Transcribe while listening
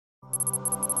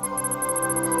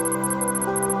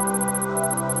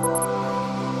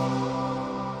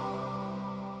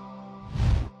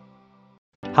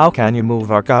How can you move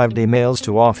archived emails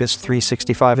to Office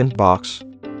 365 inbox?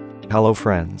 Hello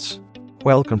friends.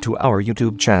 Welcome to our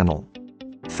YouTube channel.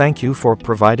 Thank you for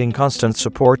providing constant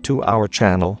support to our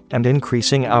channel and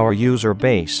increasing our user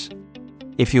base.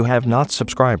 If you have not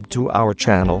subscribed to our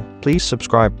channel, please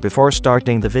subscribe before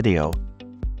starting the video.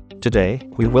 Today,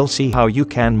 we will see how you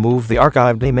can move the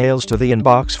archived emails to the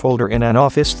inbox folder in an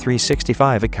Office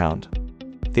 365 account.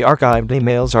 The archived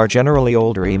emails are generally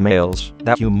older emails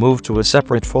that you move to a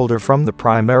separate folder from the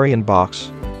primary inbox.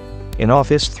 In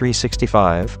Office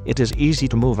 365, it is easy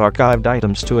to move archived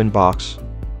items to inbox.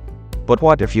 But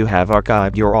what if you have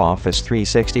archived your Office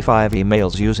 365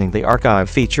 emails using the archive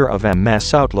feature of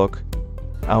MS Outlook?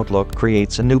 Outlook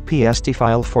creates a new PSD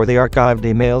file for the archived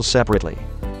emails separately.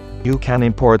 You can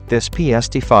import this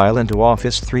PSD file into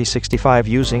Office 365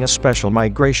 using a special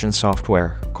migration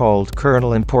software called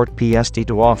Kernel Import PSD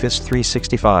to Office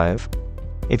 365.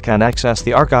 It can access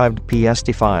the archived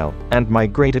PSD file and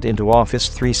migrate it into Office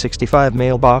 365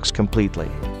 mailbox completely.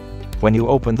 When you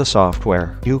open the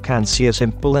software, you can see a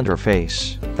simple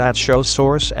interface that shows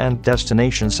source and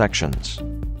destination sections.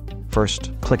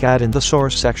 First, click Add in the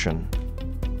source section.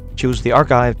 Choose the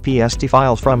archived PSD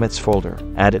file from its folder,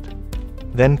 add it.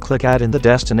 Then click Add in the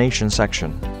destination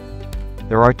section.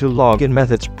 There are two login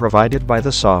methods provided by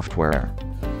the software.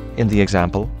 In the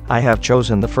example, I have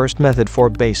chosen the first method for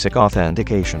basic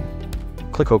authentication.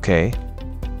 Click OK.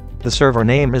 The server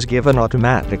name is given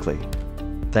automatically.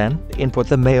 Then, input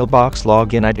the mailbox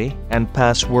login ID and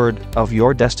password of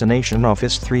your destination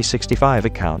Office 365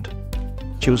 account.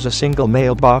 Choose a single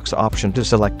mailbox option to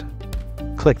select.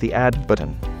 Click the Add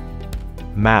button.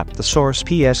 Map the source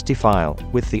PSD file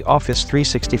with the Office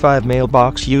 365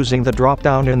 mailbox using the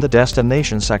drop-down in the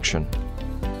destination section.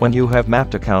 When you have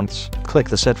mapped accounts, click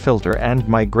the Set Filter and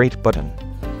Migrate button.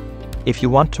 If you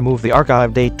want to move the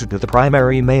archived data to the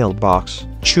primary mailbox,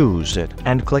 choose it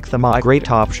and click the Migrate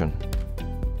option.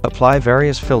 Apply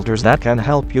various filters that can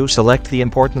help you select the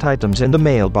important items in the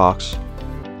mailbox.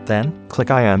 Then,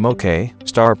 click I am OK,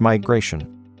 start migration.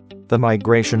 The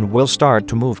migration will start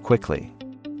to move quickly.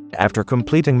 After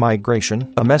completing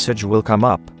migration, a message will come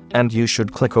up, and you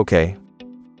should click OK.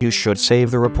 You should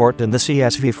save the report in the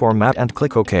CSV format and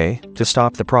click OK to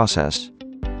stop the process.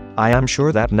 I am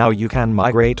sure that now you can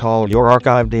migrate all your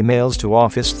archived emails to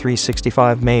Office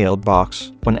 365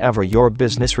 mailbox whenever your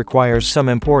business requires some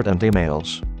important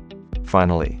emails.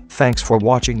 Finally, thanks for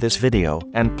watching this video,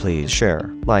 and please share,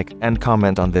 like, and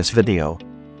comment on this video.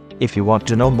 If you want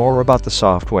to know more about the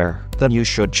software, then you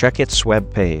should check its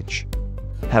web page.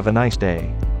 Have a nice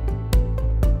day.